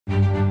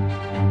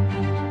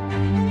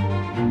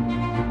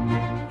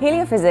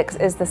Heliophysics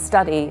is the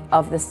study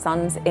of the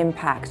sun's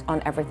impact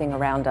on everything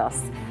around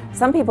us.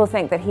 Some people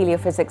think that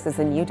heliophysics is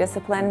a new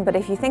discipline, but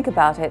if you think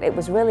about it, it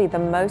was really the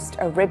most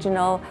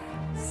original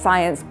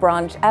science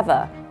branch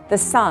ever, the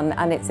sun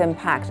and its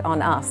impact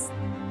on us.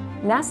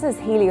 NASA's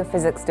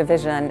Heliophysics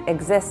Division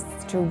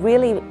exists to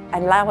really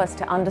allow us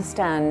to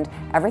understand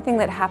everything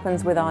that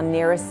happens with our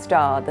nearest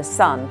star, the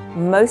sun.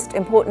 Most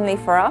importantly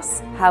for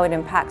us, how it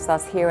impacts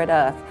us here at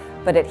Earth.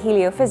 But at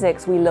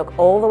Heliophysics, we look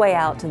all the way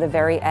out to the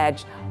very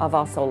edge of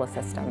our solar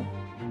system.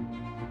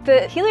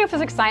 The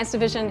Heliophysics Science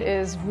Division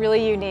is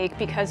really unique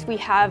because we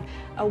have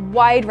a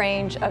wide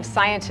range of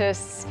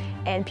scientists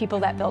and people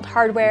that build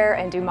hardware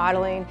and do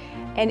modeling,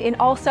 and in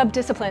all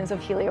sub-disciplines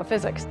of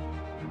heliophysics.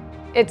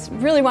 It's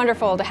really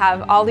wonderful to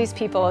have all these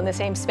people in the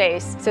same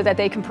space so that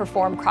they can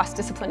perform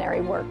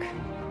cross-disciplinary work.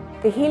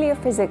 The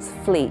heliophysics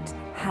fleet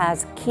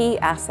has key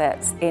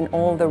assets in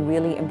all the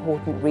really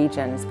important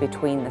regions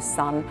between the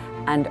sun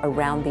and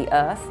around the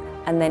Earth,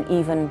 and then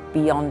even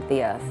beyond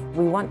the Earth.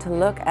 We want to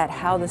look at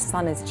how the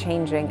sun is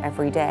changing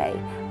every day,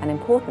 and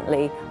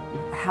importantly,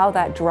 how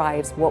that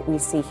drives what we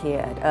see here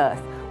at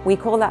Earth. We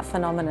call that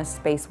phenomena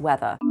space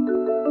weather.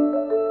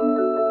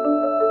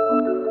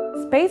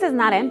 Space is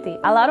not empty.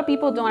 A lot of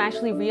people don't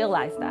actually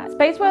realize that.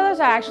 Space weathers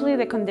are actually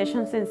the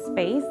conditions in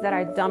space that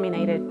are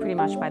dominated pretty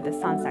much by the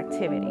sun's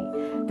activity.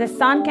 The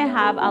sun can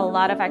have a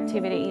lot of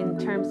activity in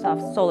terms of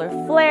solar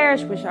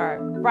flares, which are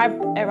bright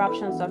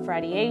eruptions of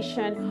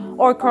radiation,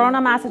 or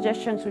coronal mass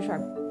ejections, which are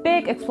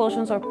big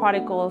explosions of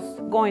particles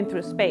going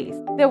through space.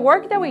 The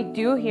work that we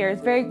do here is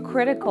very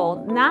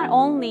critical, not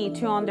only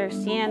to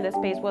understand the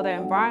space weather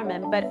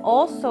environment, but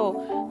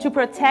also to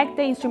protect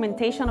the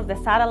instrumentation of the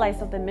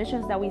satellites of the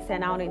missions that we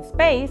send out in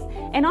space,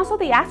 and also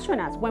the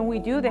astronauts when we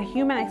do the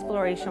human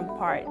exploration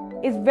part.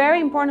 It's very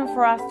important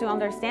for us to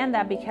understand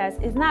that because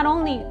it's not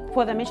only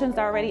for the missions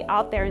that are already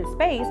out there in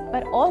space,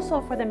 but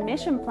also for the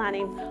mission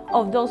planning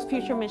of those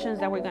future missions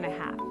that we're going to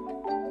have.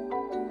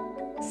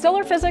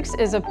 Solar physics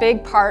is a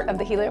big part of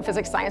the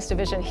Heliophysics Science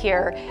Division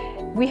here.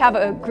 We have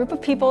a group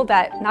of people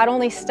that not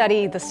only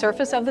study the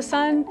surface of the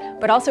sun,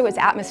 but also its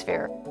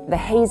atmosphere. The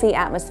hazy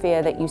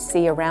atmosphere that you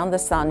see around the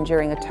sun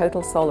during a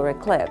total solar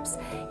eclipse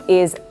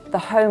is the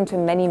home to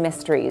many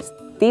mysteries.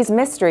 These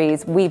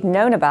mysteries we've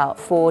known about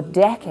for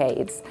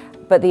decades,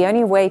 but the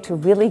only way to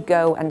really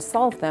go and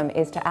solve them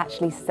is to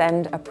actually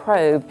send a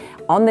probe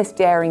on this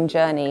daring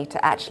journey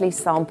to actually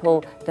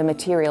sample the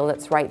material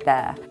that's right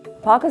there.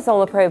 Parker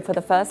Solar Probe for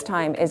the first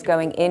time is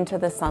going into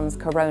the sun's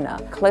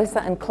corona, closer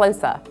and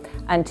closer,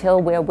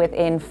 until we're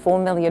within 4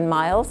 million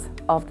miles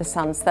of the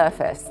sun's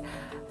surface.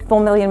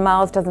 4 million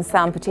miles doesn't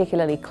sound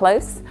particularly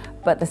close,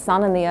 but the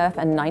sun and the Earth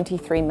are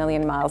 93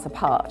 million miles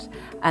apart.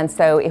 And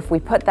so if we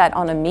put that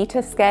on a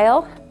meter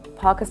scale,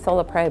 Parker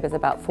Solar Probe is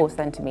about 4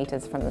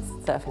 centimeters from the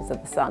surface of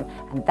the sun,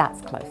 and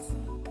that's close.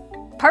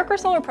 Parker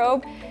Solar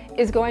Probe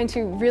is going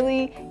to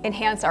really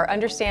enhance our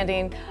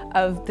understanding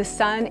of the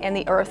sun and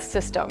the Earth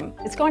system.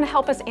 It's going to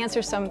help us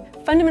answer some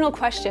fundamental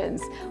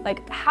questions,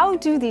 like how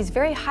do these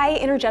very high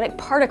energetic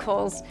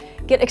particles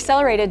get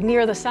accelerated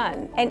near the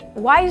sun? And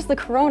why is the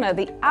corona,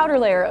 the outer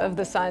layer of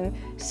the sun,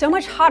 so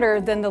much hotter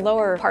than the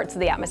lower parts of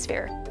the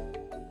atmosphere?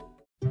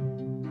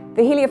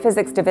 The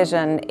Heliophysics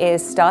Division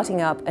is starting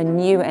up a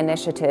new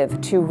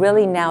initiative to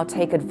really now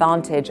take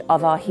advantage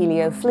of our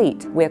Helio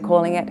fleet. We're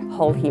calling it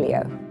Whole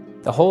Helio.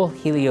 The whole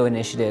Helio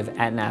initiative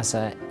at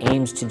NASA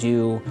aims to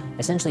do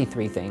essentially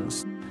 3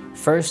 things.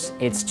 First,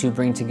 it's to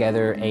bring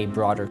together a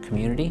broader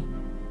community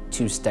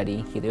to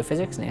study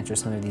heliophysics and answer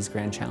some of these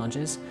grand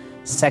challenges.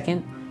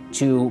 Second,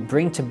 to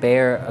bring to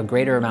bear a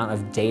greater amount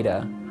of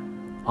data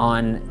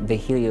on the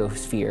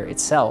heliosphere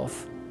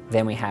itself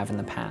than we have in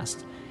the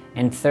past.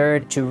 And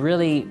third, to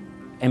really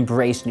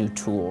embrace new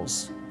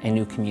tools and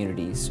new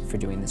communities for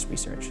doing this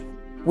research.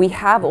 We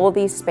have all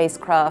these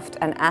spacecraft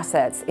and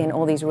assets in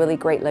all these really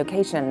great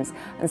locations,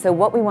 and so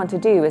what we want to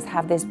do is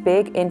have this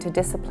big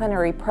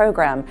interdisciplinary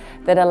program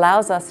that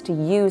allows us to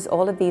use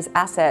all of these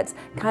assets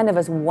kind of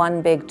as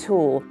one big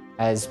tool.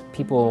 As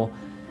people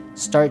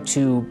start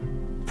to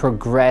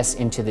progress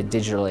into the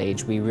digital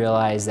age, we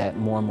realize that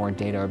more and more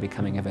data are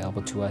becoming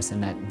available to us,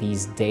 and that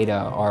these data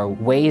are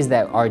ways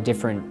that our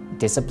different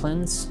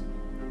disciplines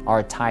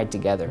are tied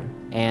together.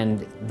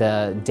 And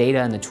the data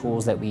and the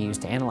tools that we use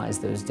to analyze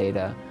those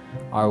data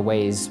are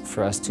ways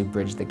for us to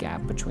bridge the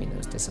gap between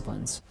those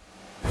disciplines.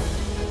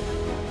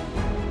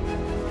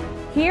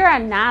 Here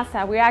at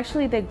NASA, we're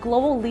actually the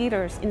global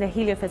leaders in the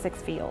heliophysics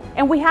field.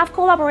 And we have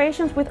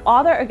collaborations with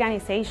other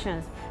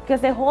organizations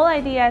because the whole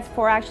idea is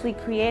for actually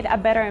create a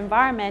better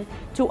environment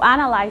to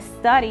analyze,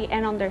 study,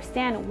 and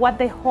understand what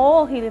the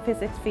whole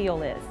heliophysics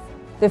field is.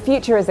 The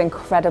future is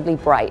incredibly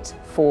bright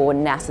for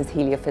NASA's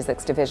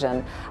Heliophysics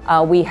Division.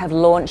 We have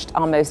launched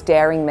our most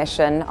daring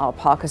mission, our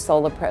Parker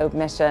Solar Probe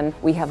mission.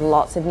 We have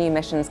lots of new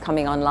missions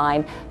coming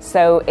online.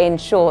 So in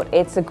short,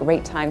 it's a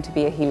great time to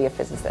be a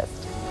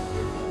heliophysicist.